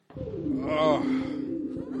Oh,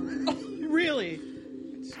 Really?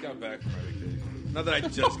 I just got back from my vacation. Not that I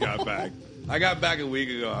just got back. I got back a week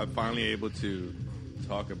ago. I'm finally able to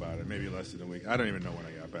talk about it. Maybe less than a week. I don't even know when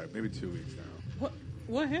I got back. Maybe 2 weeks now.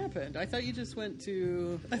 What happened? I thought you just went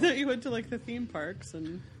to. I thought you went to like the theme parks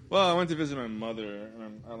and. Well, I went to visit my mother,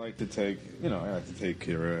 and I like to take, I like to take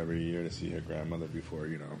Kira every year to see her grandmother before,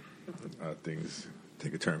 things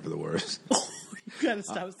take a turn for the worse. You gotta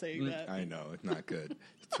stop saying that. I know, it's not good.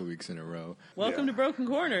 2 weeks in a row. Welcome to Broken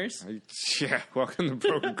Corners. Welcome to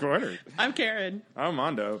Broken Corners. I'm Karen. I'm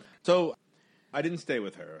Mondo. So, I didn't stay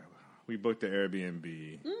with her. We booked the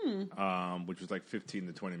Airbnb, which was like 15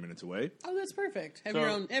 to 20 minutes away. Oh, that's perfect. Have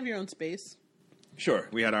So- your own space. Sure,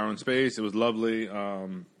 we had our own space. It was lovely.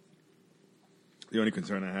 The only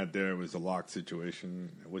concern I had there was the lock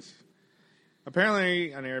situation. It was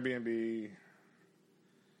apparently on Airbnb,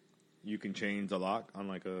 you can change the lock on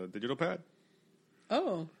like a digital pad,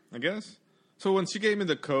 Oh. I guess. So when she gave me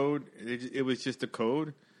the code, it was just a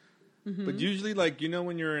code. Mm-hmm. But usually, like,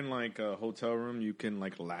 when you're in like a hotel room, you can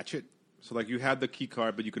like latch it. So like you have the key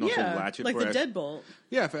card, but you can also latch it like for the deadbolt.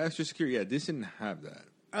 Yeah, for extra security. Yeah, this didn't have that.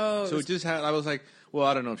 Oh. So it just had. I was like, well,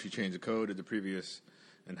 I don't know if she changed the code or the previous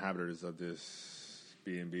inhabitants of this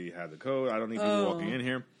B&B had the code. I don't need people walking in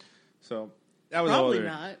here. So that was Probably a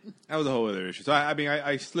whole not. That was a whole other issue. So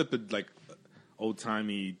I slipped a like old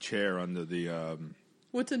timey chair under the.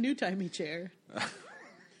 What's a new timey chair?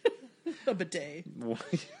 A bidet.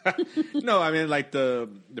 No, I mean like the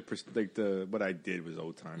what I did was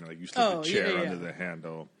old timey. Like you slip a chair under the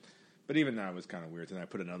handle. But even that was kind of weird. So then I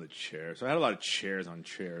put another chair. So I had a lot of chairs on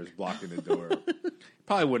chairs blocking the door.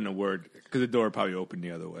 Probably wouldn't have worked because the door probably opened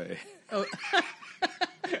the other way. Oh.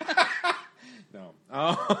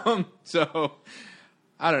 No. So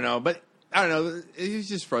I don't know, but I don't know. It's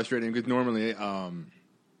just frustrating because normally I'm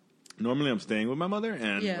staying with my mother,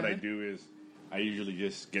 and what I do is I usually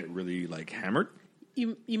just get really like hammered.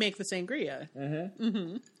 You make the sangria. Mm-hmm.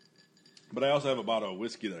 Mm-hmm. But I also have a bottle of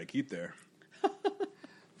whiskey that I keep there.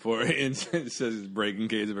 For instance, it says break in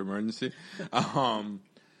case of emergency.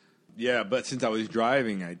 Yeah, but since I was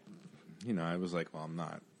driving, I was like, well, I'm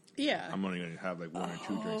not. Yeah. I'm only going to have like one or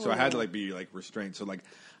two drinks. So I had to like be like restrained. So like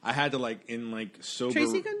I had to like in like sober.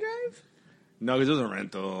 Tracy can drive? No, because it was a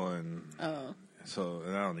rental, and so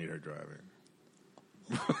I don't need her driving.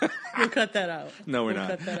 We'll cut that out. No, we're we'll not.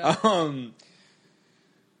 Cut that out.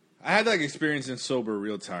 I had to like experience in sober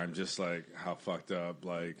real time, just like how fucked up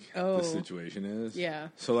like the situation is. Yeah.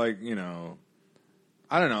 So like I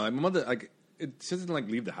don't know. Like my mother, like she doesn't like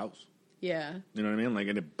leave the house. Yeah. You know what I mean? Like,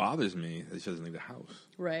 and it bothers me that she doesn't leave the house.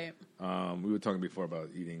 Right. We were talking before about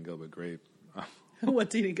eating Gilbert Grape.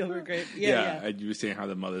 What's eating Gilbert Grape? Yeah. You were saying how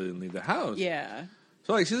the mother didn't leave the house. Yeah.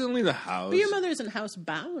 So like she doesn't leave the house. But your mother isn't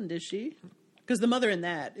housebound, is she? Because the mother in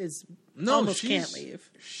that is almost can't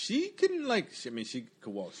leave. She can she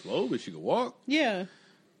could walk slow, but she could walk. Yeah.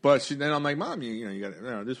 But then I'm like, Mom, you got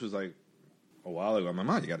to. This was like a while ago. I'm like,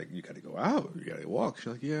 Mom, you got to go out. You got to walk. She's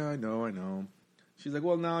like, yeah, I know. She's like,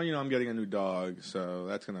 well, now I'm getting a new dog, so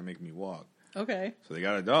that's gonna make me walk. Okay. So they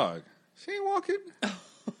got a dog. She ain't walking.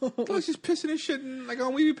 Dog's just pissing and shitting like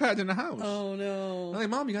on wee pads in the house. Oh no! I'm like,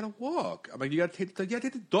 Mom, you gotta walk. I'm like, you gotta take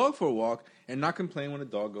the dog for a walk and not complain when the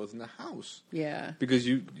dog goes in the house. Yeah. Because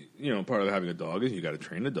part of having a dog is you got to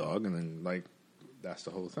train the dog, and then like that's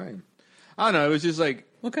the whole thing. I don't know. It was just like,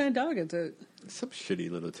 what kind of dog is it? Some shitty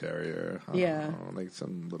little terrier. I Yeah. don't know, like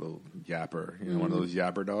some little yapper. One of those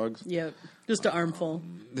yapper dogs. Yep. Just an armful.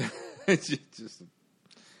 It's just.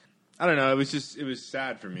 I don't know. It was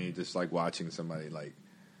sad for me just like watching somebody like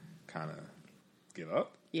kind of give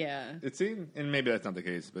up. Yeah. It seemed, and maybe that's not the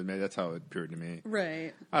case, but maybe that's how it appeared to me.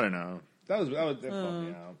 Right. I don't know. That bummed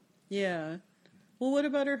me out. Yeah. Well, what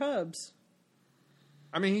about her hubs?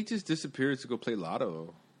 I mean, he just disappeared to go play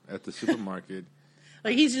lotto at the supermarket.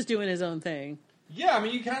 Like he's just doing his own thing. Yeah, I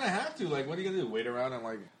mean, you kind of have to. Like, what are you gonna do? Wait around and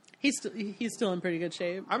like? He's still in pretty good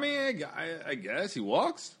shape. I mean, I guess he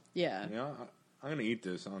walks. Yeah. I'm gonna eat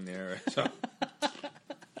this on the air. So.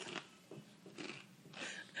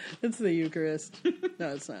 It's the Eucharist. No,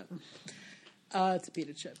 it's not. It's a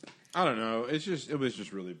pita chip. I don't know. It was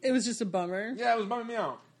just really. It was just a bummer. Yeah, it was bumming me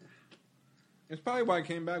out. It's probably why I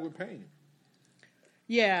came back with pain.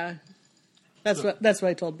 Yeah. That's what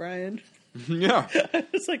I told Brian. Yeah.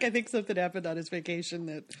 It's like I think something happened on his vacation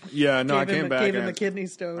that. Yeah, no, I came back. Gave him a kidney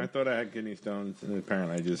stone. I thought I had kidney stones, and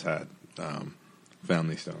apparently I just had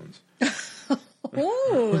family stones.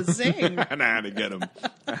 Oh, zing! And I had to get them.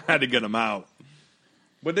 I had to get them out.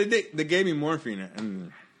 But they gave me morphine,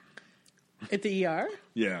 and at the ER.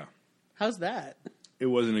 Yeah. How's that? It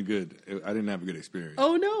wasn't I didn't have a good experience.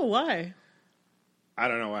 Oh no! Why? I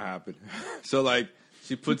don't know what happened. So, like,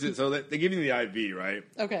 she puts it, so they give you the IV, right?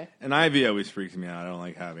 Okay. An IV always freaks me out. I don't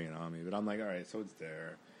like having it on me. But I'm like, all right, so it's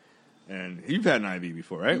there. And you've had an IV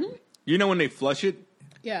before, right? Mm-hmm. You know when they flush it?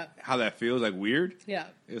 Yeah. How that feels, like, weird? Yeah.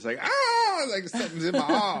 It's like, like something's in my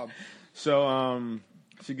arm. So,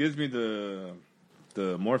 she gives me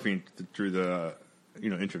the morphine through the,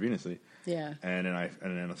 intravenously. Yeah. And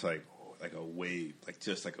then it's like a wave,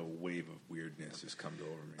 just like a wave of weirdness just comes over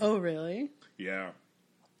me. Oh, really? Yeah.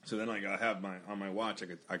 So then, like, I have on my watch,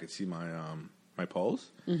 I could see my my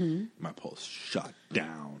pulse. Mm-hmm. My pulse shot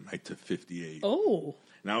down, like, to 58. Oh.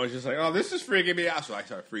 And I was just like, oh, this is freaking me out. So I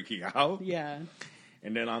started freaking out. Yeah.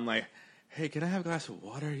 And then I'm like, hey, can I have a glass of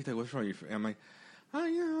water? He's like, what's wrong with you? And I'm like, oh,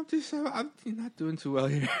 yeah, I'm not doing too well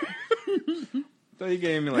here. So he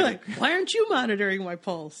gave me like, why aren't you monitoring my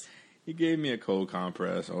pulse? He gave me a cold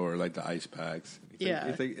compress or like the ice packs. Yeah.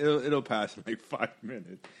 It's like it'll pass in like 5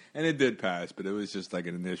 minutes. And it did pass, but it was just like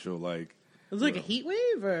an initial like. It was like a heat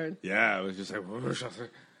wave or? Yeah, it was just like,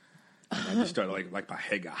 and I just started like my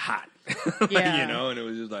head got hot. Yeah. And it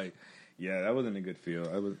was just like, yeah, that wasn't a good feel.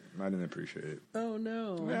 I didn't appreciate it. Oh,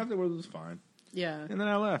 no. But afterwards, it was fine. Yeah. And then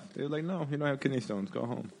I left. They were like, no, you don't have kidney stones. Go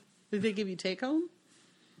home. Did they give you take home?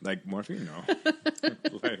 Like morphine? No.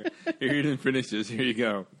 Like, here, you didn't finish this. Here you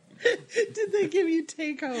go. Did they give you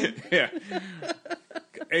take home? Yeah.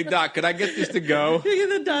 Hey, Doc, can I get this to go? You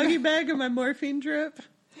get the doggy bag of my morphine drip?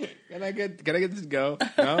 Can I get this to go?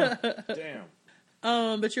 No?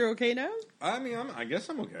 Damn. But you're okay now? I mean, I guess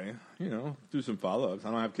I'm okay. Do some follow-ups.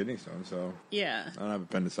 I don't have kidney stones, so. Yeah. I don't have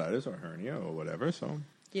appendicitis or hernia or whatever, so.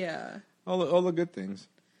 Yeah. All the good things.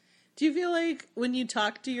 Do you feel like when you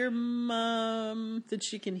talk to your mom that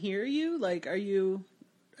she can hear you? Like, are you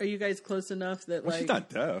guys close enough that She's not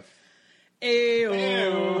deaf.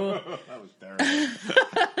 Ayo. That was terrible.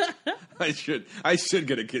 I should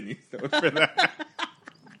get a kidney stone for that.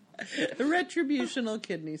 Retributional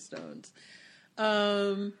kidney stones.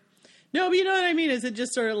 No, but you know what I mean? Is it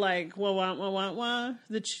just sort of like wah wah wah wah wah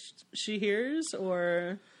that she hears,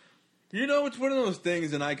 or? It's one of those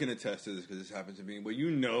things, and I can attest to this because this happens to me. But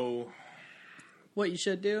what you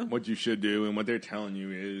should do, what you should do, and what they're telling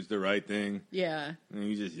you is the right thing. Yeah, and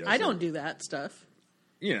you just. I don't do that stuff.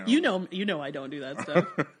 You know, I don't do that stuff.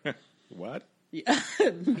 What? Yeah,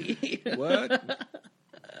 me. What?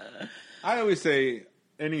 I always say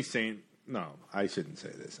any saint. No, I shouldn't say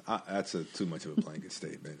this. That's too much of a blanket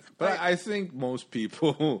statement. But I think most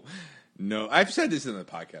people know. I've said this in the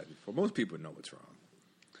podcast before. Most people know what's wrong.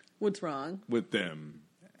 What's wrong with them?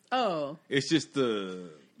 Oh, it's just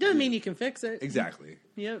doesn't mean you can fix it. Exactly.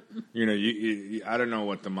 Yep. You I don't know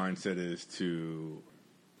what the mindset is to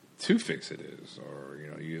fix it is, or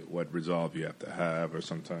what resolve you have to have, or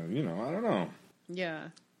sometimes I don't know. Yeah.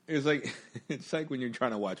 It's like when you're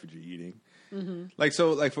trying to watch what you're eating. Mm-hmm. Like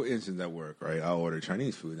for instance, at work, right? I'll order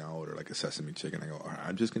Chinese food, and I'll order like a sesame chicken. I go, all right,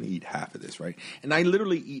 I'm just going to eat half of this, right? And I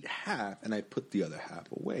literally eat half, and I put the other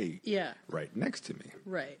half away. Yeah. Right next to me.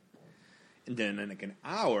 Right. And then in like an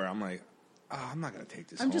hour, I'm like, I'm not going to take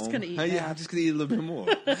this home. I'm just going to eat half. Yeah, I'm just going to eat a little bit more.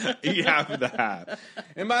 Eat half of the half.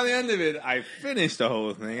 And by the end of it, I finished the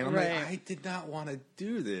whole thing. And I'm like, I did not want to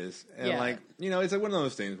do this. And it's like one of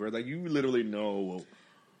those things where like you literally know.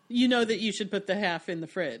 You know that you should put the half in the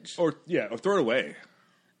fridge. Or throw it away.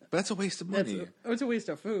 But that's a waste of money. It's a waste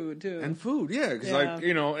of food, too. And food, yeah. Because,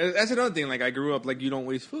 that's another thing. Like, I grew up, like, you don't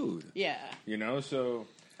waste food. Yeah. So.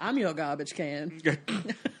 I'm your garbage can.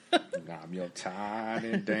 I'm your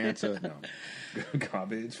tiny dancer. No.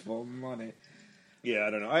 Garbage for money. Yeah, I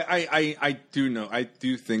don't know. I do know. I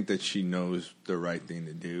do think that she knows the right thing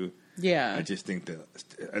to do. Yeah. I just think that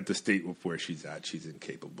at the state of where she's at, she's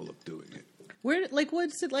incapable of doing it.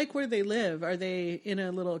 What's it like where they live? Are they in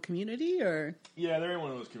a little community or? Yeah, they're in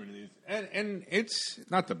one of those communities, and it's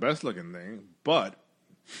not the best looking thing, but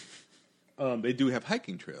they do have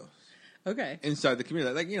hiking trails. Okay. Inside the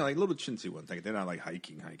community, like little chintzy ones, like they're not like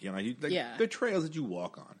hiking. They're trails that you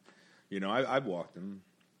walk on. I've walked them.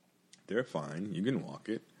 They're fine. You can walk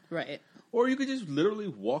it. Right. Or you could just literally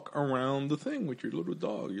walk around the thing with your little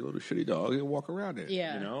dog, your little shitty dog, and walk around it.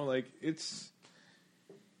 Yeah. It's.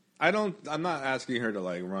 I'm not asking her to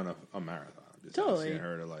like run a marathon. I'm just asking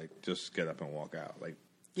her to like just get up and walk out. Like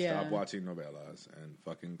stop watching novellas and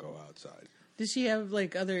fucking go outside. Does she have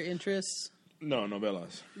like other interests? No,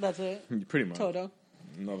 novellas. That's it? Pretty much. Toto.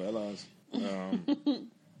 Novellas.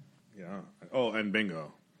 Yeah. Oh, and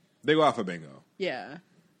bingo. They go out for bingo. Yeah.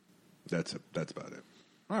 That's about it.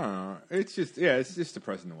 I don't know. It's just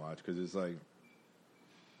depressing to watch because it's like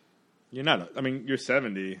you're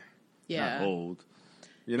 70. Yeah. Not old.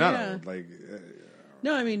 You're not old. Like,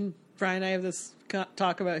 no, I mean, Brian and I have this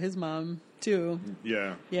talk about his mom too.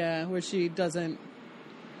 Yeah. Yeah, where she doesn't...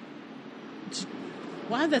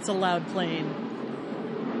 Wow, that's a loud plane.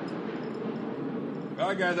 All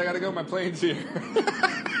right, guys, I gotta go. My plane's here.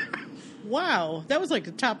 Wow, that was like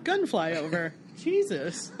a Top Gun flyover.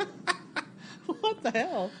 Jesus. What the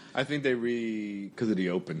hell? I think they because of the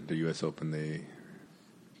U.S. Open, they,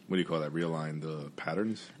 what do you call that, realign the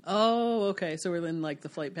patterns. Oh, okay. So we're in like the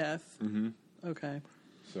flight path. Mm-hmm. Okay.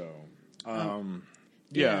 So, yeah.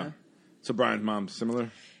 yeah. So Brian's mom's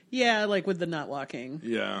similar? Yeah, like with the not walking.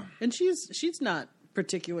 Yeah. And she's not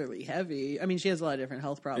particularly heavy. I mean, she has a lot of different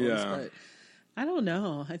health problems, but I don't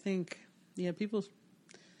know. I think, yeah, people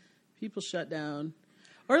shut down.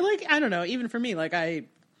 Or like, I don't know, even for me, like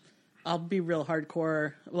I'll be real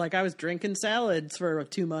hardcore. Like I was drinking salads for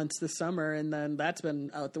 2 months this summer, and then that's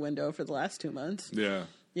been out the window for the last 2 months. Yeah.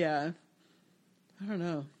 Yeah. I don't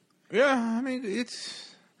know. Yeah, I mean,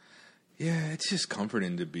 it's just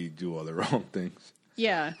comforting to do all the wrong things.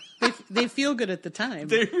 Yeah. They feel good at the time.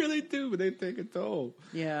 They really do, but they take a toll.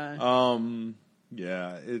 Yeah.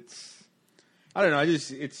 Yeah, I don't know,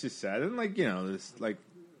 it's just sad. And like, this, like,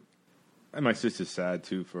 and my sister's sad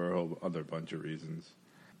too for a whole other bunch of reasons.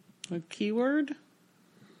 A keyword?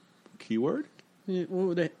 Keyword? What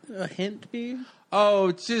would a hint be? Oh,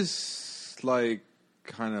 it's just like,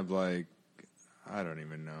 kind of like, I don't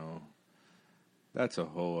even know. That's a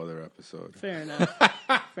whole other episode. Fair enough.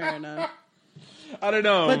 Fair enough. I don't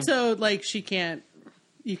know. But so, like, you can't,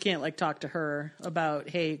 like, talk to her about,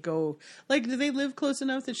 hey, go, like, do they live close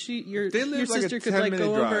enough that your like sister could, like,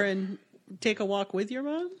 go drive. over and take a walk with your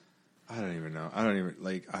mom? I don't even know. I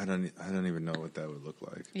don't even know what that would look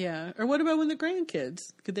like. Yeah. Or what about when the grandkids?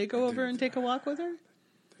 Could they go over and take a walk with her?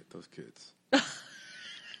 Those kids.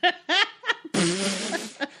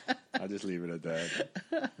 I'll just leave it at that.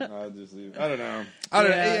 I don't know.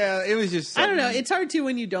 Yeah, it was just something. I don't know. It's hard to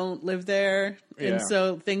when you don't live there. And Yeah.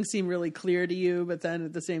 so things seem really clear to you, but then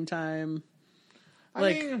at the same time,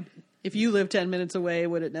 like, I mean, if you live 10 minutes away,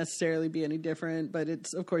 would it necessarily be any different? But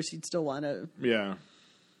it's, of course, you'd still want to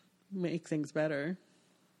make things better.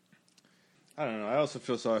 I don't know. I also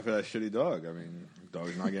feel sorry for that shitty dog. I mean, the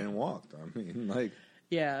dog's not getting walked. I mean, like...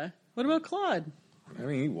 Yeah. What about Claude? I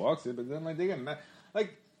mean, he walks it, but then, like, they get mad.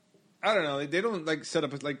 Like, I don't know. They don't, like, set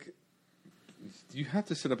up... Like, you have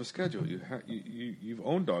to set up a schedule. You've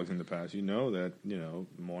owned dogs in the past. You know that,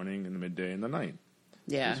 morning and the midday and the night.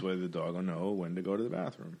 Yeah. This way the dog will know when to go to the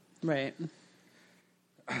bathroom. Right.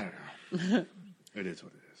 I don't know. It is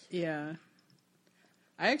what it is. Yeah.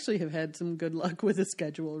 I actually have had some good luck with a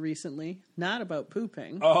schedule recently. Not about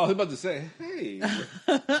pooping. Oh, I was about to say, hey.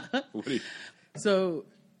 What do you... So,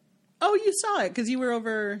 you saw it because you were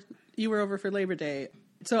over for Labor Day.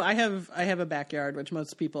 So I have a backyard, which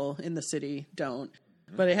most people in the city don't,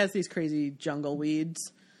 but it has these crazy jungle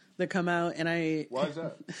weeds that come out, and Why is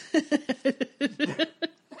that?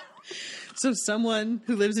 So someone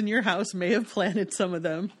who lives in your house may have planted some of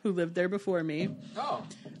them who lived there before me. Oh.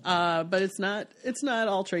 But it's not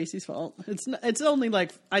all Tracy's fault. It's only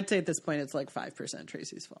like, I'd say at this point it's like 5%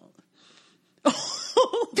 Tracy's fault.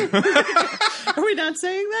 Are we not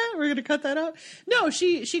saying that? We're going to cut that out? No,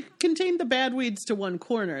 she contained the bad weeds to one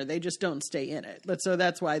corner. They just don't stay in it. So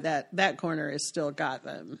that's why that corner is still got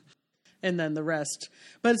them. And then the rest.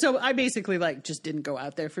 But so I basically like just didn't go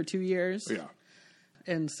out there for 2 years. Yeah.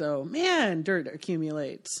 And so, man, dirt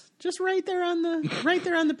accumulates just right there on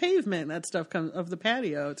the pavement. That stuff comes of the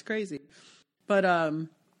patio. It's crazy. But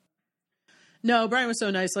no, Brian was so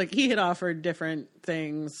nice. Like, he had offered different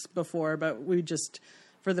things before, but we just,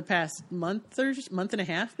 for the past month and a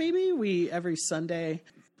half, maybe, every Sunday,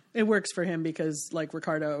 it works for him because, like,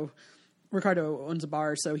 Ricardo owns a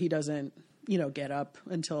bar, so he doesn't, get up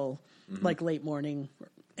until, like, late morning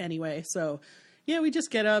anyway. So, yeah, we just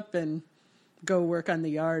get up and go work on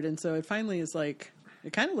the yard. And so it finally is like,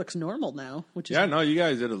 it kind of looks normal now, which is... Yeah, no, you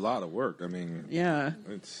guys did a lot of work. I mean... Yeah.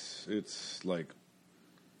 It's like...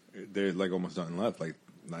 There's like almost nothing left. Like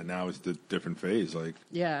now it's the different phase. Like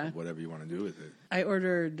whatever you want to do with it. I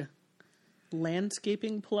ordered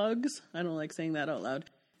landscaping plugs. I don't like saying that out loud.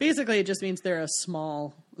 Basically, it just means they're a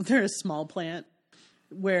small plant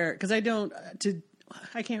because I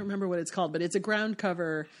can't remember what it's called, but it's a ground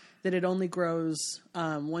cover that it only grows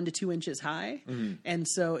 1 to 2 inches high, and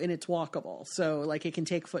it's walkable. So like it can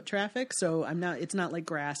take foot traffic. So it's not like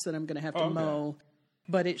grass that I'm going to have to mow,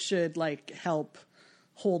 but it should like help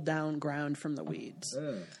hold down ground from the weeds.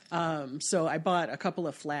 So I bought a couple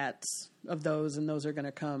of flats of those, and those are going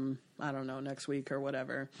to come, I don't know, next week or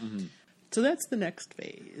whatever. So that's the next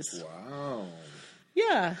phase. Wow.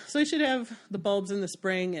 Yeah. So I should have the bulbs in the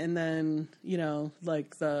spring, and then,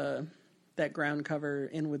 like that ground cover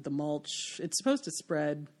in with the mulch. It's supposed to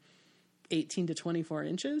spread 18 to 24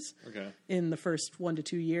 inches in the first 1 to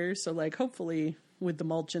 2 years. So, like, hopefully with the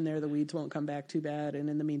mulch in there, the weeds won't come back too bad. And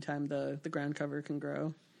in the meantime, the ground cover can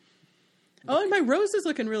grow. Oh, and my rose is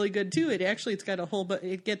looking really good, too. It's got a whole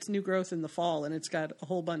it gets new growth in the fall, and it's got a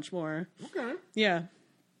whole bunch more. Okay. Yeah.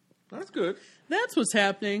 That's good. That's what's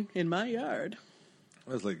happening in my yard.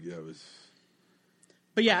 I was like, yeah, it was...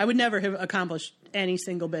 But yeah, I would never have accomplished any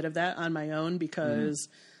single bit of that on my own because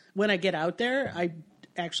when I get out there, I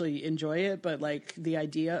actually enjoy it. But like the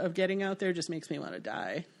idea of getting out there just makes me want to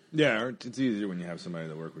die. Yeah, it's easier when you have somebody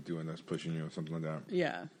to work with you and that's pushing you or something like that.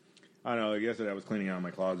 Yeah. I don't know. Like yesterday I was cleaning out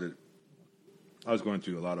my closet. I was going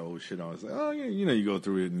through a lot of old shit. I was like, oh, yeah, you go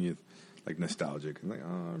through it and you like nostalgic. And like,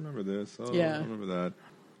 oh, I remember this. Oh, yeah. I remember that.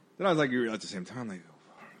 Then I was like, at the same time, like,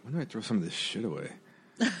 when do I throw some of this shit away?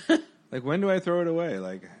 Like, when do I throw it away?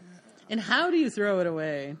 Like, and how do you throw it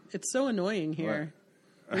away? It's so annoying here.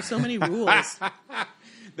 What? There's so many rules.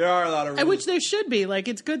 There are a lot of rules. Which there should be. Like,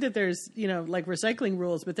 it's good that there's, like recycling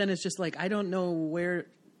rules, but then it's just like, I don't know where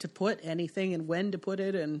to put anything and when to put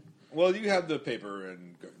it. And well, you have the paper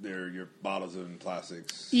and your bottles and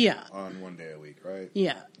plastics on 1 day a week, right?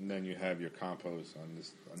 Yeah. And then you have your compost on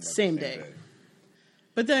the same day.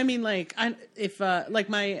 But then, I mean, like, I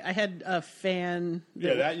had a fan.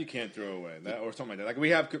 That you can't throw away. That or something like that. Like, we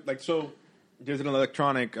have, like, so there's an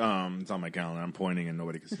electronic, it's on my calendar. I'm pointing and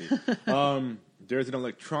nobody can see. There's an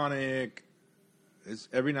electronic,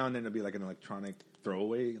 every now and then there'll be, like, an electronic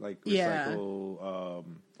throwaway, like, recycle,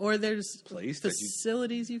 or there's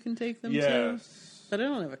facilities you can take them to. But I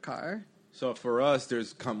don't have a car. So for us,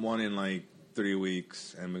 there's one in, like, 3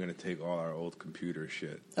 weeks, and we're going to take all our old computer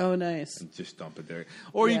shit. Oh, nice. And just dump it there.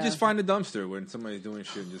 Or you just find a dumpster when somebody's doing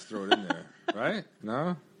shit and just throw it in there. Right?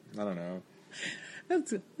 No? I don't know.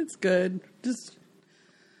 That's good. Just...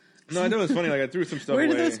 No, I know it's funny. Like, I threw some stuff away.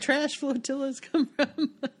 Where do those trash flotillas come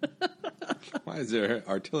from? Why is there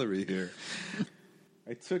artillery here?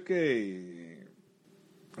 I took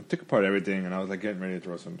apart everything, and I was, like, getting ready to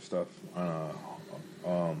throw some stuff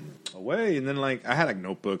away. And then, like, I had, like,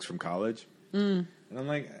 notebooks from college. And I'm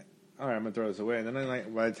like, all right, I'm going to throw this away. And then,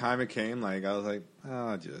 like, by the time it came, like, I was like,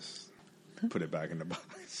 I'll just put it back in the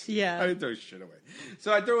box. Yeah. I didn't throw shit away.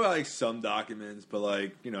 So I threw out, like, some documents, but,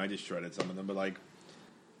 like, I just shredded some of them. But, like,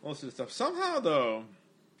 most of the stuff. Somehow, though,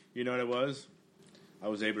 you know what it was? I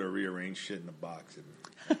was able to rearrange shit in the box.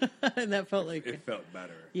 And that felt like... It felt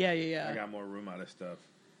better. Yeah. I got more room out of stuff.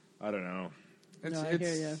 I don't know. I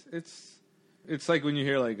hear you. It's like when you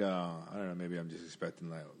hear, like, I don't know, maybe I'm just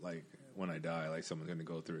expecting, like when I die, like, someone's going to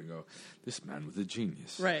go through and go, this man was a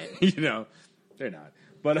genius. Right. They're not.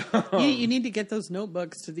 But you need to get those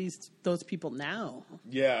notebooks to those people now.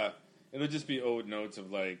 Yeah. It'll just be old notes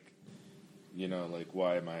of, like, like,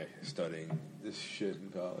 why am I studying this shit in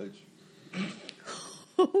college?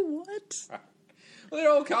 What? Well,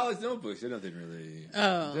 they're old college notebooks. They're nothing really...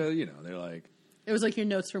 Oh. They're like... It was like your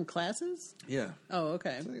notes from classes? Yeah. Oh,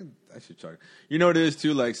 okay. I should try. You know what it is,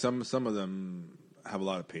 too? Like, some of them have a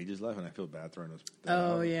lot of pages left, and I feel bad throwing those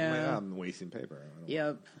out. Yeah. I'm wasting paper. I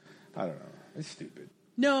don't know. It's stupid.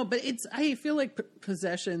 No, but I feel like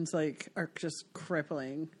possessions, like, are just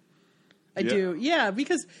crippling. I do. Yeah,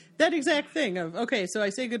 because that exact thing of, okay, so I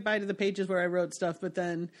say goodbye to the pages where I wrote stuff, but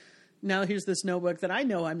then now here's this notebook that I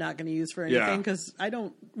know I'm not going to use for anything because I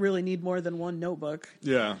don't really need more than one notebook.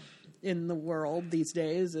 Yeah. In the world these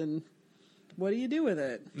days, and what do you do with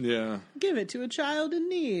it? Yeah. Give it to a child in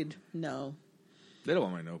need. No. They don't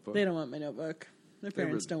want my notebook. They don't want my notebook. Their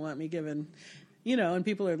parents don't want me given, and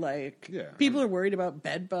people are like, people are worried about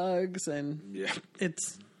bed bugs, and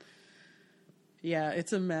it's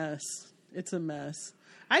a mess. It's a mess.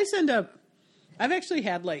 I've actually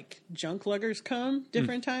had, like, junk luggers come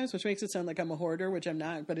different times, which makes it sound like I'm a hoarder, which I'm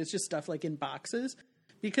not, but it's just stuff, like, in boxes,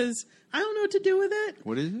 because I don't know what to do with it.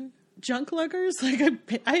 What is it? Junk luggers. Like,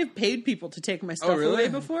 I have paid people to take my stuff away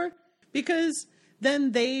before, because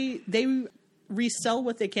then they resell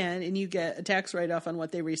what they can, and you get a tax write-off on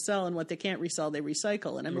what they resell, and what they can't resell, they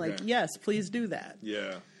recycle. And I'm like, yes, please do that.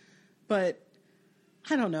 Yeah. But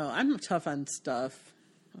I don't know. I'm tough on stuff,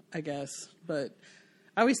 I guess. But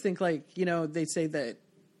I always think, like, they say that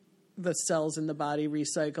the cells in the body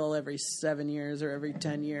recycle every 7 years or every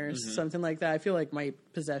 10 years, something like that. I feel like my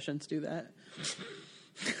possessions do that.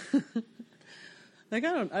 Like,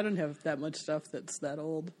 I don't have that much stuff that's that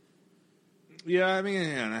old. Yeah, I mean,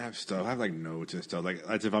 and I have stuff. I have like notes and stuff. Like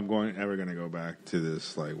as if I'm ever going to go back to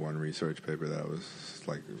this like one research paper that was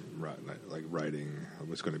like writing. It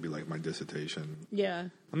was going to be like my dissertation. Yeah.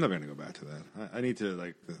 I'm never going to go back to that. I need to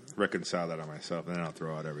like reconcile that on myself, and then I'll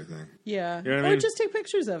throw out everything. Yeah. You know what I Or mean? just take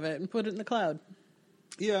pictures of it and put it in the cloud.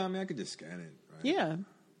 Yeah, I mean, I could just scan it. Right? Yeah.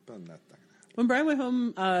 But I'm not that. When Brian went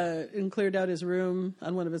home and cleared out his room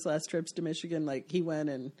on one of his last trips to Michigan, like he went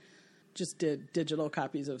and just did digital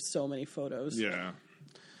copies of so many photos. Yeah.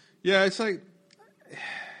 Yeah, it's like,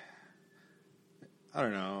 I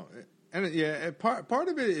don't know. And yeah, part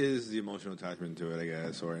of it is the emotional attachment to it, I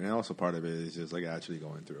guess. And also part of it is just like actually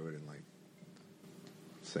going through it and like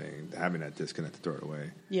having that disconnect to throw it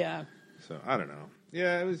away. Yeah. So I don't know.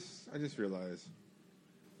 Yeah, I just realized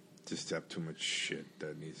just have too much shit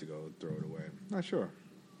that needs to go, throw it away. Not sure.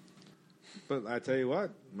 But I tell you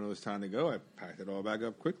what, when it was time to go, I packed it all back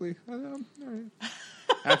up quickly. All right.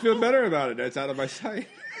 I feel better about it. That's out of my sight.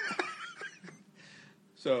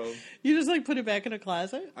 So you just like put it back in a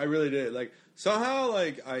closet? I really did. Like somehow,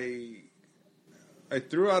 like I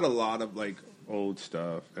threw out a lot of like old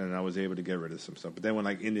stuff, and I was able to get rid of some stuff. But then when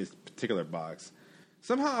like in this particular box,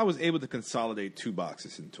 somehow I was able to consolidate 2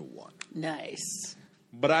 boxes into one. Nice.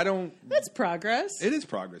 But I don't. That's progress. It is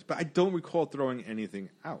progress, but I don't recall throwing anything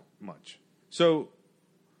out much. So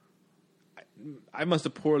I must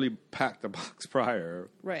have poorly packed the box prior,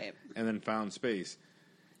 right? And then found space.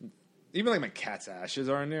 Even like my cat's ashes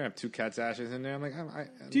are in there. I have 2 cat's ashes in there. I'm like,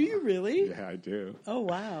 do you really? Yeah, I do. Oh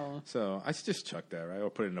wow! So I should just chuck that, right, or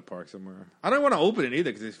put it in the park somewhere. I don't want to open it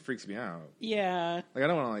either because it freaks me out. Yeah. Like I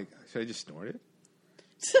don't want to like. Should I just snort it?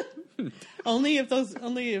 only if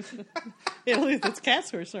it's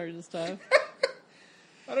cats who are snorting and stuff.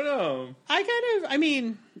 I don't know. I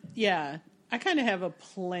kind of have a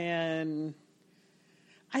plan.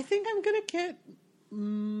 I think I'm gonna get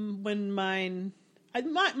when mine.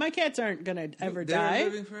 My cats aren't gonna ever die.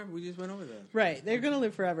 They're living forever. We just went over that. Right, they're gonna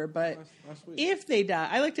live forever. But last week. If they die,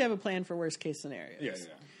 I like to have a plan for worst case scenarios. Yeah.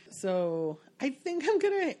 So I think I'm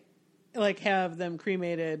gonna like have them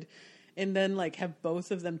cremated, and then like have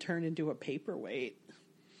both of them turn into a paperweight,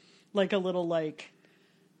 like a little like,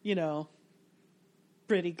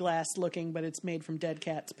 pretty glass looking, but it's made from dead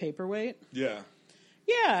cat's paperweight. Yeah.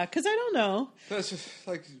 Yeah, because I don't know. That's just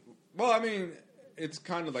like, well, I mean, it's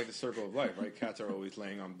kind of like the circle of life, right? Cats are always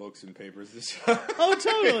laying on books and papers. Oh,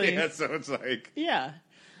 totally. Yeah, so it's like, yeah,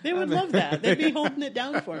 they would love that. They'd be holding it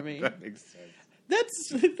down for me. That makes sense.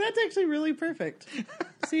 That's actually really perfect.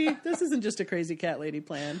 See, this isn't just a crazy cat lady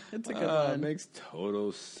plan. It's a good one. It makes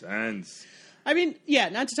total sense. I mean, yeah,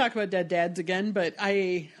 not to talk about dead dads again, but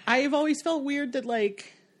I've always felt weird that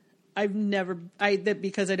like that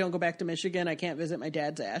because I don't go back to Michigan, I can't visit my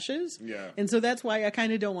dad's ashes. Yeah. And so that's why I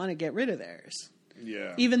kind of don't want to get rid of theirs.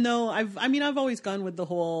 Yeah. Even though I've always gone with the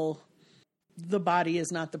whole the body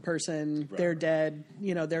is not the person, right. They're dead,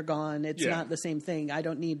 they're gone. It's not the same thing. I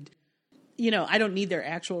don't need their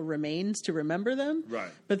actual remains to remember them.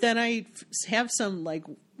 Right. But then I have some like,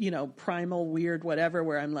 primal weird whatever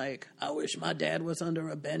where I'm like, I wish my dad was under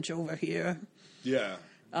a bench over here. Yeah.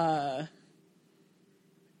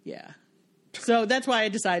 Yeah. So that's why I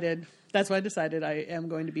decided I am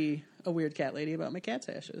going to be a weird cat lady about my cat's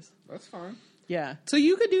ashes. That's fine. Yeah. So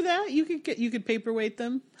you could do that. You could paperweight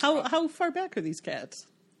them. How far back are these cats?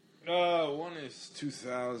 One is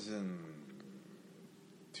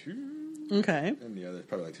 2002. Okay. And the other is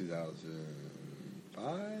probably like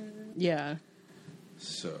 2005. Yeah.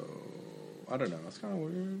 So I don't know. It's kind of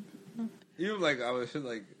weird. Even like I was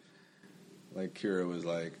like Kira was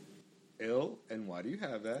like, ill, and why do you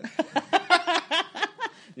have that?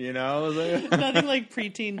 I was like nothing like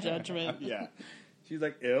preteen judgment. Yeah. She's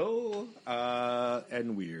like ill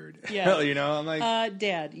and weird. Yeah. I'm like,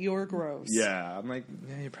 Dad, you're gross. Yeah. I'm like,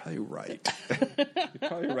 yeah, you're probably right. You're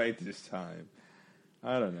probably right this time.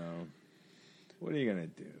 I don't know. What are you gonna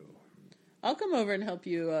do? I'll come over and help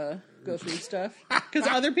you go through stuff. Because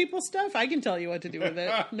other people's stuff, I can tell you what to do with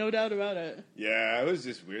it. No doubt about it. Yeah, it was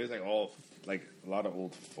just weird. It's like all like a lot of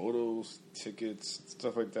old photos, tickets,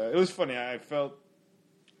 stuff like that. It was funny. I felt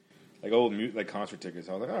like old concert tickets.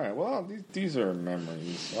 I was like, all right, well, these are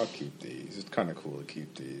memories. I'll keep these. It's kind of cool to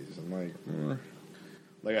keep these. I'm like,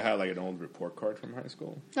 like I had like an old report card from high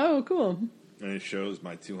school. Oh, cool. And it shows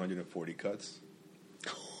my 240 cuts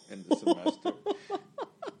in the semester.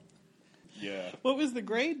 Yeah. What was the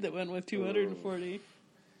grade that went with 240?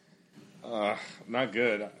 Not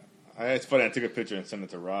good. It's funny. I took a picture and sent it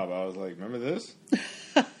to Rob. I was like, "Remember this?"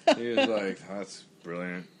 He was like, "That's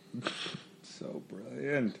brilliant, so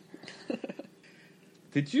brilliant."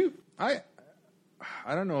 Did you? I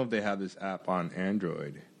don't know if they have this app on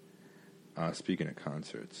Android. Speaking of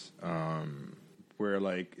concerts, where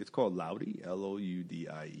like it's called Loudie, Loudie.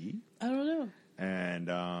 I don't know. And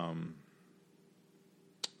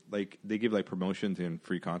like they give like promotions and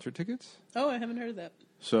free concert tickets. Oh, I haven't heard of that.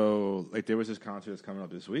 So like there was this concert that's coming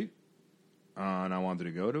up this week, and I wanted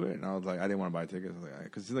to go to it, and I was like, I didn't want to buy tickets,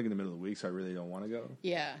 because it's like in the middle of the week, so I really don't want to go.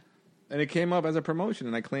 Yeah. And it came up as a promotion,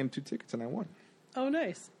 and I claimed 2 tickets, and I won. Oh,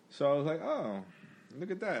 nice. So I was like, oh,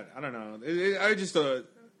 look at that. I don't know. I just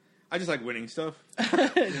like winning stuff.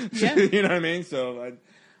 Yeah. You know what I mean? So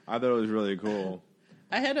I thought it was really cool.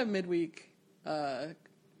 I had a midweek, well,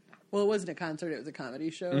 it wasn't a concert, it was a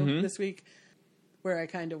comedy show this week, where I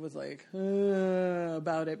kind of was like,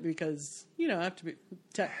 about it because, you know, I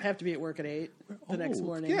have to be at work at 8 the next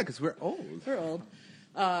morning. Yeah, because we're old. We're old.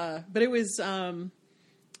 But it was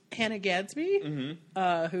Hannah Gadsby,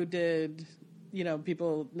 who did, you know,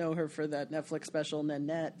 people know her for that Netflix special,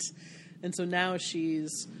 Nanette. And so now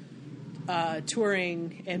she's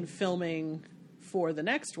touring and filming for the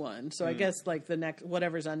next one. So I guess, like, the next,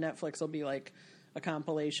 whatever's on Netflix will be, like, a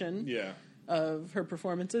compilation of her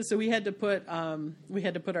performances. So we had to put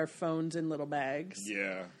our phones in little bags.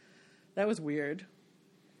 Yeah. That was weird.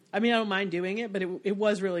 I mean, I don't mind doing it, but it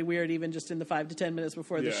was really weird, even just in the 5 to 10 minutes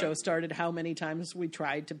before the show started, how many times we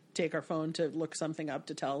tried to take our phone to look something up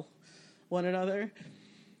to tell one another.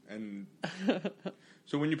 And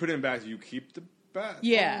so when you put it in bags, you keep the bag?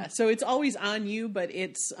 Yeah, so it's always on you, but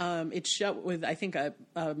it's shut with, I think, a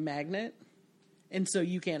magnet, and so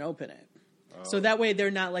you can't open it. Oh. So that way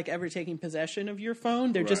they're not, like, ever taking possession of your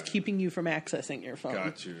phone. They're just keeping you from accessing your phone.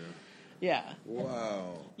 Got you. Yeah.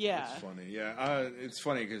 Wow. Yeah. That's funny. Yeah. It's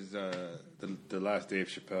funny because the last Dave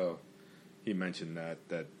Chappelle, he mentioned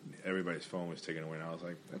that everybody's phone was taken away, and I was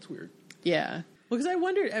like, that's weird. Yeah. Well, because I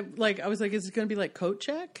wondered, like, I was like, is it going to be like coat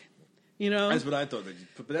check? You know? That's what I thought.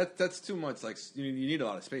 But that's too much. Like, you need a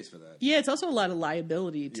lot of space for that. Yeah, it's also a lot of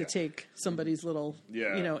liability to take somebody's little,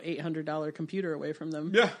 you know, $800 computer away from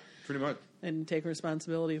them. Yeah, pretty much. And take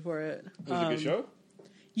responsibility for it. Was it a good show?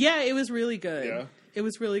 Yeah, it was really good. Yeah. It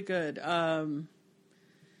was really good.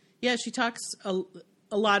 Yeah, she talks a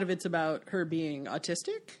lot of it's about her being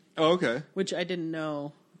autistic. Oh, okay. Which I didn't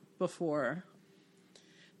know before.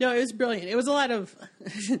 No, it was brilliant. It was a lot of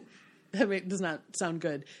that does not sound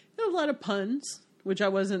good. There was a lot of puns, which I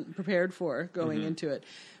wasn't prepared for going into it.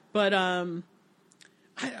 But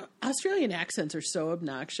Australian accents are so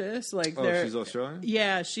obnoxious. Like, she's Australian?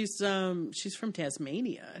 Yeah, she's from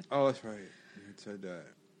Tasmania. Oh, that's right. You had said that.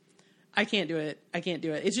 I can't do it.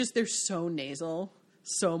 It's just they're so nasal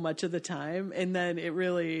so much of the time, and then it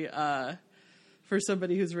really, for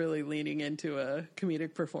somebody who's really leaning into a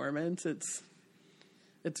comedic performance, it's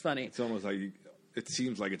funny. It's almost like it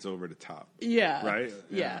seems like it's over the top. Yeah. Right?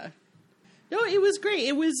 Yeah. No, it was great.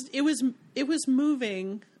 It was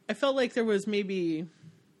moving. I felt like there was maybe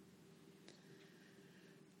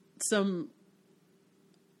some.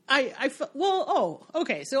 Okay.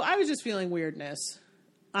 So I was just feeling weirdness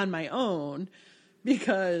on my own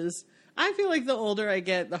because I feel like the older I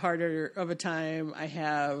get, the harder of a time I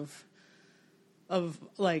have of,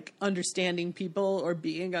 like, understanding people or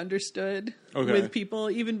being understood with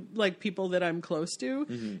people, even, like, people that I'm close to.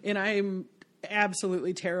 Mm-hmm. And I'm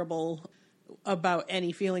absolutely terrible about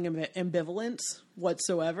any feeling of ambivalence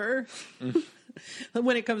whatsoever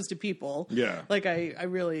when it comes to people. Yeah. Like, I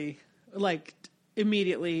really, like,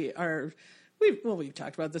 immediately we've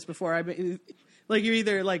talked about this before. Like, you're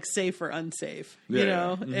either, like, safe or unsafe, you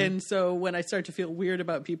know? Mm-hmm. And so when I start to feel weird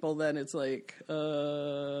about people, then it's like,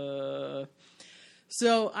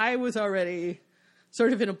 So I was already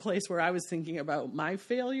sort of in a place where I was thinking about my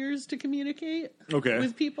failures to communicate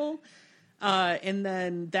with people. And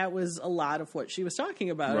then that was a lot of what she was talking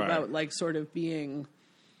about, like, sort of being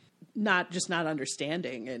not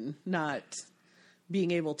understanding and not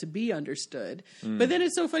being able to be understood. Mm. But then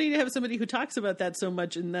it's so funny to have somebody who talks about that so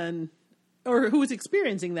much and then, or who is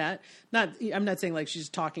experiencing that. I'm not saying like she's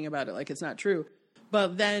talking about it like it's not true,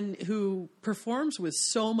 but then who performs with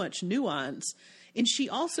so much nuance. And she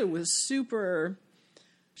also was super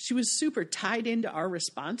tied into our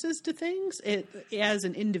responses to things as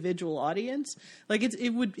an individual audience. Like it's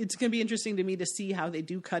going to be interesting to me to see how they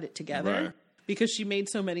do cut it together because she made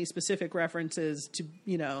so many specific references to,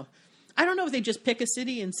 you know, I don't know if they just pick a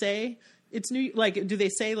city and say it's New, like, do they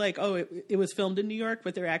say like, oh, it was filmed in New York,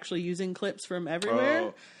 but they're actually using clips from everywhere?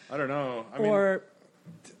 Oh, I don't know. I mean,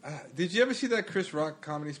 did you ever see that Chris Rock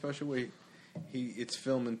comedy special where it's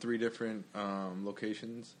filmed in 3 different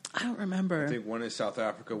locations? I don't remember. I think one is South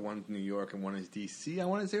Africa, one's New York, and one is DC, I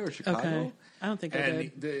want to say, or Chicago. Okay. I don't think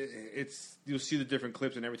I did. You'll see the different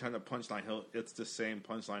clips, and every time the punchline, it's the same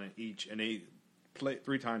punchline in each, and they play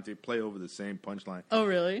 3 times. They play over the same punchline. Oh,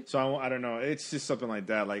 really? So I don't know. It's just something like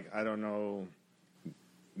that. Like, I don't know.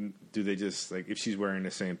 Do they just, like, if she's wearing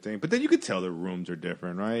the same thing? But then you could tell the rooms are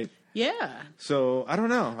different, right? Yeah. So I don't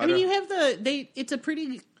know. I mean, you have it's a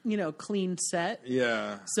pretty, clean set.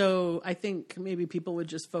 Yeah. So I think maybe people would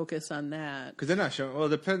just focus on that. Because they're not showing. Well,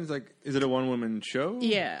 it depends. Like, is it a one-woman show?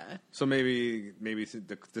 Yeah. So maybe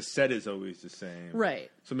the set is always the same. Right.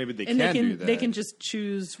 So maybe they and can do that. They can just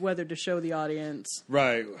choose whether to show the audience.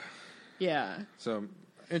 Right. Yeah. So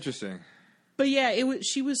interesting. But yeah,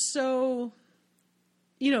 she was so.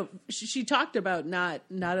 She talked about not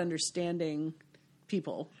understanding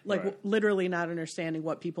people, like literally not understanding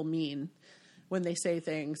what people mean when they say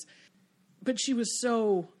things. But she was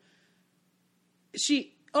so.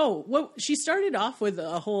 She started off with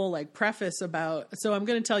a whole like preface about. So I'm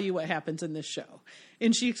going to tell you what happens in this show,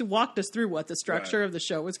 and she walked us through what the structure of the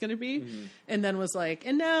show was going to be, and then was like,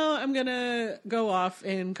 and now I'm going to go off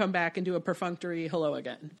and come back and do a perfunctory hello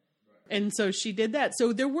again, and so she did that.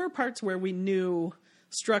 So there were parts where we knew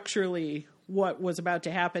structurally what was about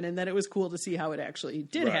to happen, and then it was cool to see how it actually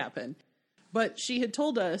did happen. But she had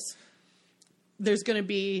told us there's going to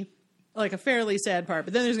be like a fairly sad part,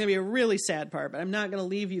 but then there's going to be a really sad part, but I'm not going to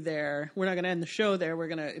leave you there. We're not going to end the show there.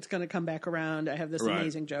 It's going to come back around. I have this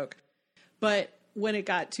amazing joke. But when it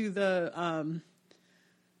got to the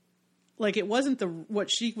like, it wasn't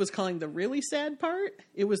what she was calling the really sad part.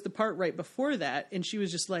 It was the part right before that, and she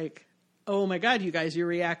was just like, "Oh my God, you guys, you're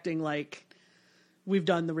reacting like we've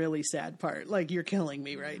done the really sad part. Like, you're killing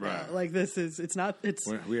me right now. Like, we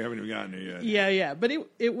haven't even gotten it yet." Yeah. But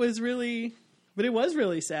it was really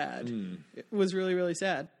sad. It was really, really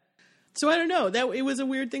sad. So I don't know, it was a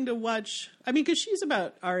weird thing to watch. I mean, cause she's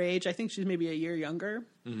about our age. I think she's maybe a year younger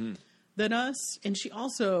than us. And she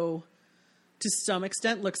also, to some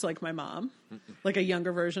extent, looks like my mom, like a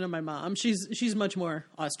younger version of my mom. She's much more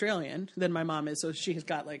Australian than my mom is. So she's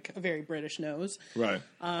got like a very British nose. Right.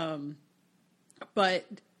 But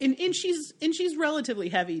and she's relatively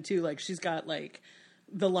heavy too. Like, she's got like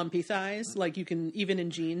the lumpy thighs. Like, you can, even in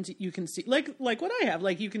jeans, you can see like what I have.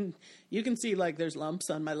 Like, you can see like there's lumps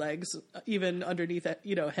on my legs even underneath that,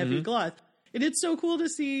 heavy cloth. And it's so cool to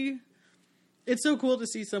see. It's so cool to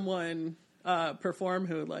see someone perform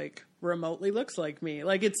who like remotely looks like me.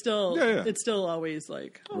 Like, it's still always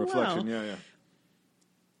like, oh, reflection. Wow. Yeah.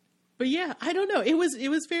 But yeah, I don't know. It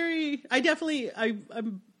was very.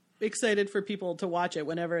 I'm excited for people to watch it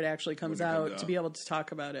whenever it actually comes out, to be able to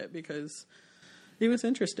talk about it, because it was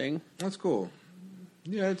interesting. That's cool.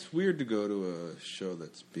 Yeah, it's weird to go to a show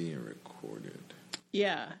that's being recorded.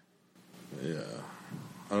 Yeah. Yeah.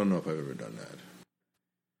 I don't know if I've ever done that.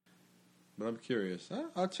 But I'm curious.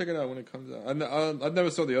 I'll check it out when it comes out. I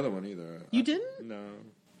never saw the other one either. You didn't? No.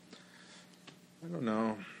 I don't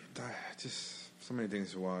know. Just so many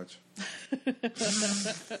things to watch.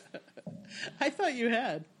 I thought you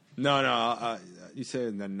had. No. You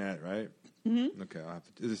said the net, right? Mm-hmm. Okay.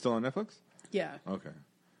 Is it still on Netflix? Yeah. Okay.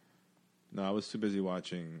 No, I was too busy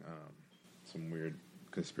watching some weird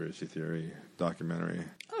conspiracy theory documentary.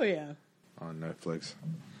 Oh, yeah. On Netflix.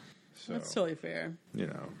 So, that's totally fair.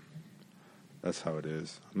 That's how it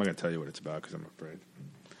is. I'm not going to tell you what it's about because I'm afraid.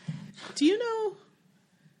 Do you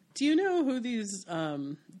know who these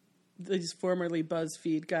formerly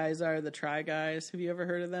BuzzFeed guys are, the Try Guys? Have you ever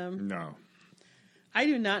heard of them? No. I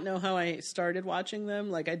do not know how I started watching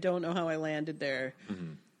them. Like, I don't know how I landed there.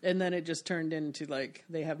 Mm-hmm. And then it just turned into, like,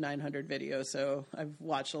 they have 900 videos, so I've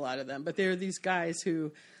watched a lot of them. But they're these guys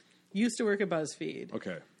who used to work at BuzzFeed.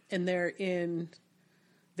 Okay. And they're in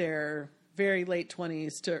their very late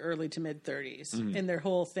 20s to early to mid 30s. Mm-hmm. And their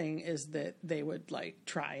whole thing is that they would, like,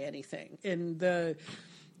 try anything. And their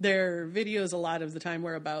videos a lot of the time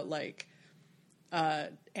were about, like,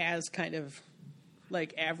 as kind of,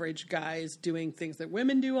 like, average guys doing things that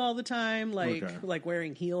women do all the time, like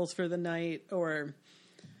wearing heels for the night, or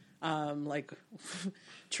like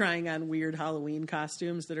trying on weird Halloween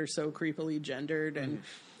costumes that are so creepily gendered. And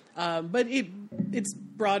but it's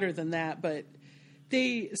broader than that. But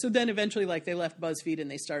so then eventually, like, they left BuzzFeed and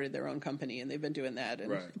they started their own company, and they've been doing that.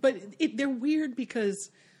 And, right. But they're weird because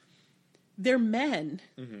they're men.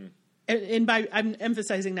 Mm-hmm. And I'm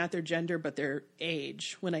emphasizing not their gender, but their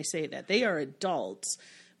age when I say that. They are adults,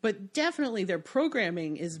 but definitely their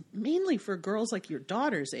programming is mainly for girls like your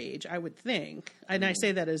daughter's age, I would think. And I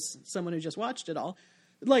say that as someone who just watched it all.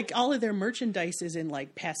 Like, all of their merchandise is in,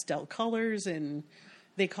 like, pastel colors, and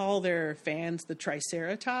they call their fans the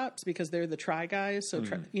Triceratops because they're the Try Guys. So,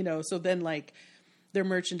 so then, like, their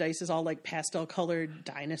merchandise is all, like, pastel colored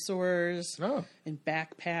dinosaurs and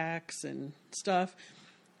backpacks and stuff.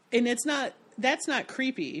 And it's not that's not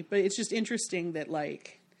creepy, but it's just interesting that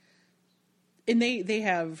like, and they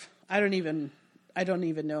have, I don't even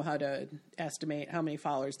know how to estimate how many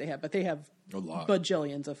followers they have, but they have a lot,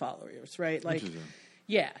 bajillions of followers, right? Like,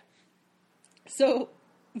 yeah. So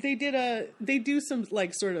they do some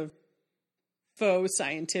like sort of faux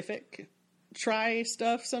scientific try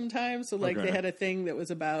stuff sometimes. So like they had a thing that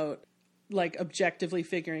was about like objectively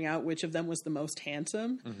figuring out which of them was the most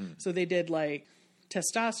handsome. Mm-hmm. So they did like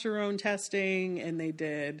testosterone testing, and they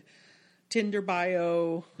did Tinder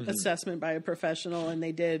bio assessment by a professional, and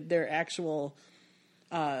they did their actual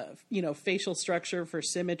facial structure for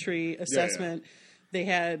symmetry assessment. They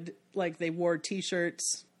had like, they wore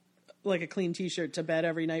t-shirts, like a clean t-shirt, to bed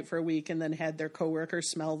every night for a week, and then had their coworkers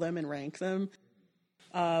smell them and rank them.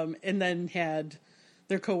 And then had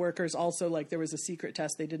their coworkers also, like, there was a secret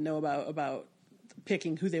test they didn't know about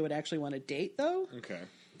picking who they would actually want to date, though. Okay.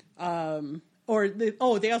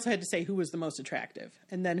 They also had to say who was the most attractive,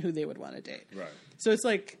 and then who they would want to date. Right. So it's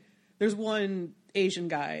like, there's one Asian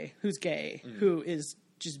guy who's gay who is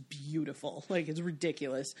just beautiful. Like, it's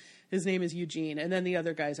ridiculous. His name is Eugene. And then the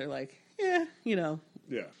other guys are like, yeah. Yeah.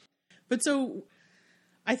 But so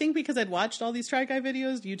I think because I'd watched all these Try Guy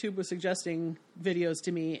videos, YouTube was suggesting videos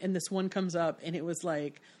to me, and this one comes up, and it was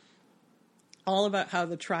like all about how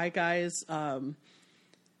the Try Guys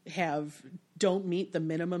don't meet the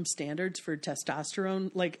minimum standards for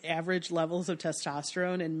testosterone, like average levels of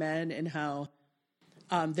testosterone in men, and how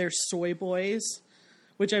they're soy boys,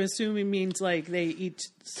 which I'm assuming means like they eat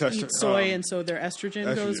soy, and so their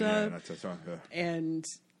estrogen goes up. And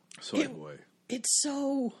soy boy. It's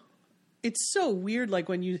so weird. Like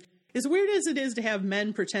as weird as it is to have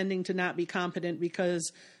men pretending to not be competent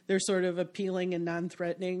because they're sort of appealing and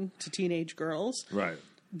non-threatening to teenage girls. Right.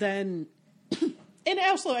 Then, and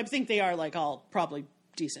also I think they are like all probably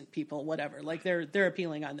decent people, whatever. Like they're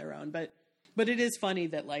appealing on their own, but it is funny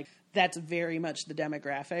that like that's very much the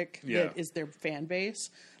demographic that is their fan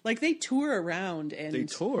base. Like they tour around and they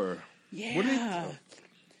tour. Yeah. What do they,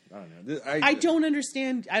 I don't know. I don't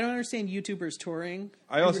understand. I don't understand YouTubers touring.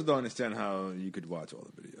 I also don't understand how you could watch all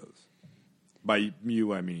the videos. By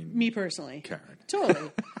you, I mean me personally. Karen.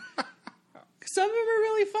 Totally. Some of them are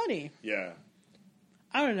really funny. Yeah.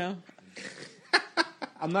 I don't know.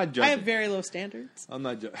 I'm not judging. I have very low standards. I'm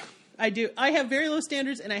not judging. I do. I have very low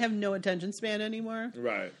standards, and I have no attention span anymore.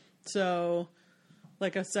 Right. So,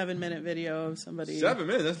 like a 7-minute video of somebody. 7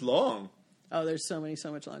 minutes? That's long. Oh, there's so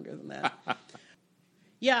much longer than that.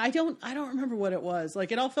 Yeah, I don't remember what it was.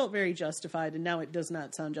 Like, it all felt very justified, and now it does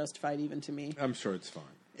not sound justified even to me. I'm sure it's fine.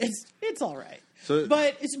 It's all right. So,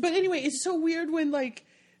 but anyway, it's so weird when like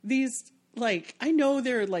these, like, I know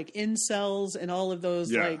they're like incels and all of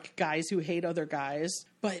those like guys who hate other guys,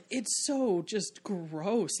 but it's so just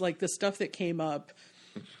gross. Like the stuff that came up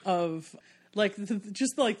of like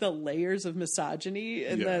just like the layers of misogyny,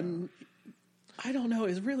 and then I don't know,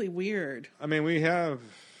 it's really weird. I mean, we have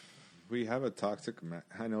a toxic.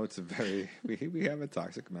 I know it's a very we have a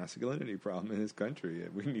toxic masculinity problem in this country.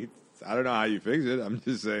 We need. I don't know how you fix it. I'm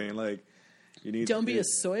just saying, like, you need. Don't be a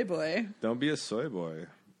soy boy. Don't be a soy boy.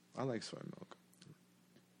 I like soy milk.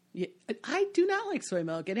 Yeah, I do not like soy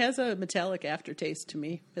milk. It has a metallic aftertaste to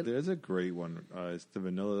me. There's a great one. It's the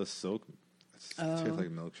vanilla silk. It tastes like a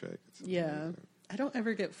milkshake. It's amazing. I don't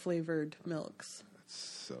ever get flavored milks. It's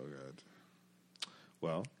so good.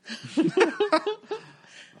 Well.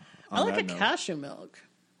 I like cashew milk.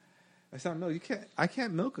 That's not milk. I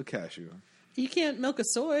can't milk a cashew. You can't milk a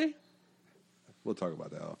soy. We'll talk about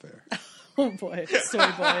that off air. Oh boy,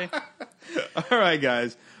 soy boy. All right,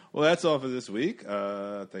 guys. Well, that's all for this week.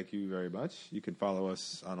 Thank you very much. You can follow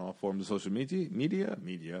us on all forms of social media. Medea.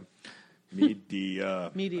 And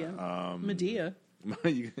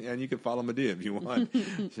you can follow Medea if you want. She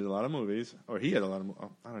has a lot of movies, or he had a lot of.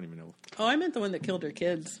 I don't even know. Oh, I meant the one that killed her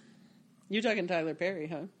kids. You're talking Tyler Perry,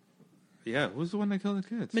 huh? Yeah, who's the one that killed the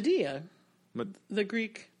kids? Medea. The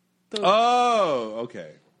Greek. Oh,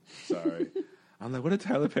 okay. Sorry. I'm like, what did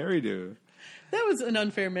Tyler Perry do? That was an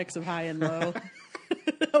unfair mix of high and low.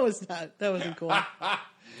 That wasn't cool. Well,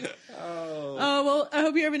 I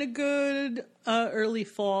hope you're having a good early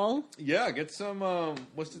fall. Yeah, get some,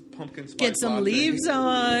 what's the pumpkin spice Get some leaves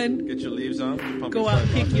on. Get your leaves on. Go out and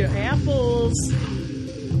pick your apples.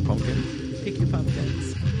 Pumpkin. Pick your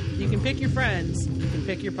pumpkins. You can pick your friends. You can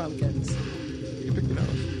pick your pumpkins. You can pick your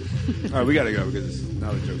nose. All right, we got to go because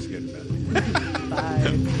now the joke's getting bad.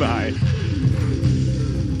 Bye. Bye.